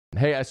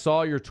Hey, I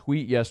saw your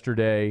tweet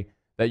yesterday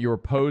that you were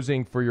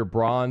posing for your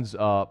bronze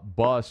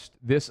bust.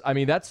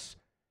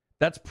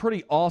 That's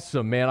pretty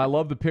awesome, man. I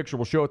love the picture.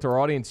 We'll show it to our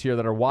audience here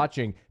that are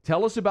watching.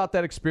 Tell us about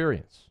that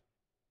experience.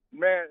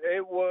 Man,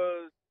 it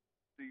was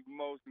the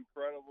most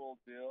incredible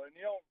deal, and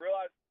you don't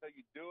realize that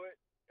you do it,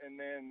 and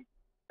then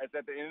at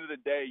the end of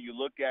the day, you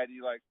look at it,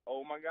 you're like,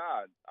 oh my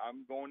God,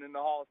 I'm going in the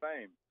Hall of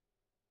Fame.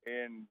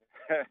 And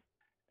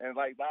and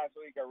like last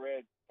week, I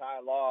read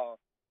Ty Law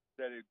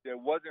said it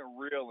wasn't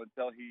real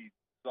until he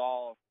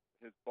saw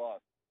his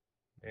bust,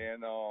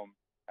 and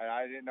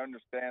I didn't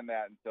understand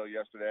that until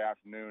yesterday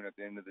afternoon. At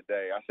the end of the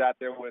day, I sat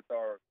there with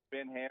our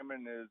Ben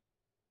Hammond is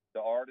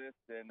the artist,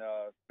 and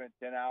spent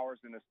 10 hours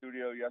in the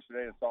studio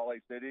yesterday in Salt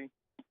Lake City.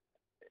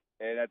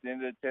 And at the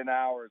end of the 10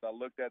 hours, I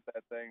looked at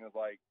that thing and was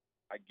like,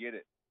 I get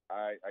it.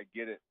 I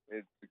get it.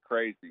 It's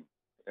crazy.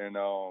 And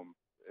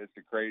it's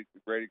a great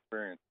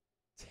experience.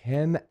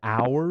 10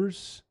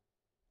 hours?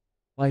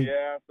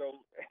 Yeah,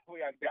 so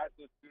I got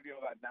to the studio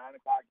at 9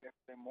 o'clock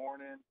yesterday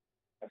morning.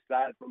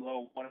 Aside from a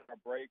little 1 hour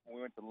break when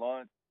we went to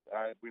lunch,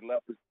 we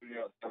left the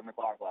studio at 7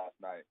 o'clock last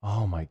night.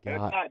 Oh, my God. And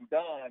it's not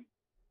done,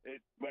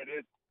 but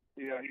it's,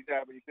 he's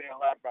saying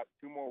about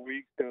 2 more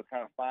weeks to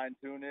kind of fine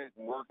tune it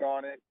and work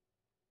on it.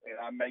 And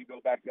I may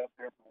go back up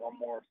there for one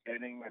more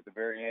sitting at the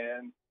very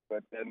end,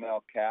 but then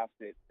I'll cast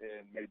it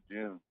in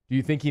mid-June. Do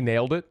you think he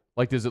nailed it?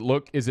 Like, does it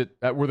look?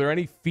 Were there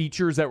any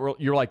features that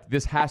you're like,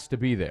 this has to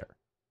be there?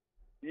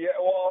 Yeah,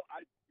 well,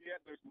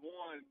 there's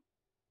one.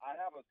 I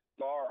have a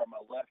scar on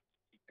my left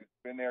cheek.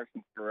 It's been there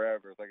since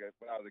forever. It's like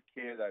when I was a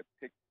kid, I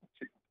picked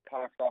chicken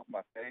pox off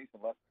my face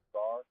and left the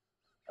scar.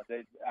 I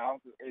said,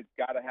 it's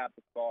got to have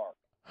the scar,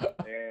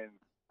 and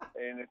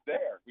it's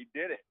there. He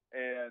did it,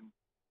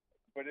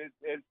 but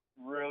it's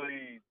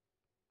really.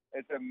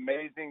 It's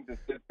amazing to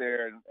sit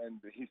there, and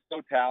he's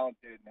so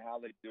talented in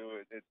how they do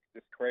it. It's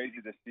just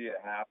crazy to see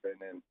it happen.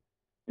 And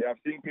I've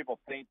seen people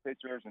paint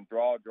pictures and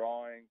draw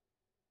drawings,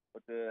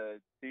 but to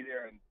see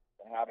there and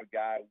have a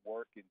guy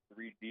work in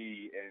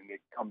 3D and it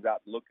comes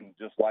out looking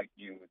just like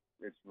you,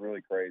 it's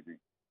really crazy.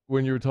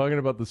 When you were talking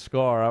about the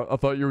scar, I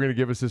thought you were going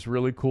to give us this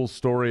really cool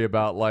story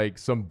about like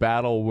some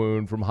battle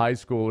wound from high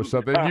school or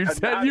something. You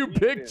said you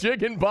picked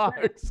chicken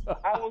pox.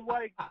 I was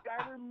like,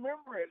 I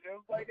remember it. It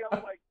was like I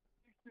was like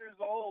 6 years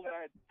old and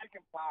I had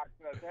chicken pox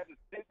and I had to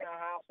sit in the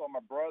house while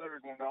my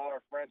brothers and all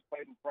our friends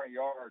played in the front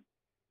yard.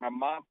 My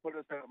mom put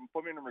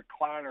me in a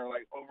recliner,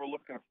 like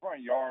overlooking the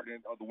front yard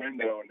of the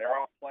window, and they're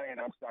all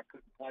playing. I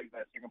couldn't play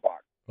that chicken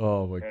pox.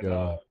 Oh my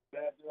God!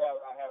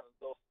 I have a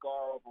little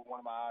scar over one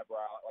of my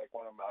eyebrows, like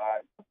on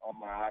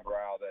my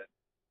eyebrow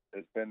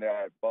that's been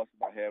there. I busted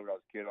my head when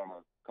I was a kid on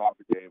a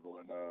coffee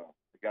table, and I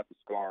got the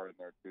scar in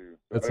there too.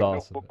 So that's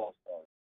awesome. No football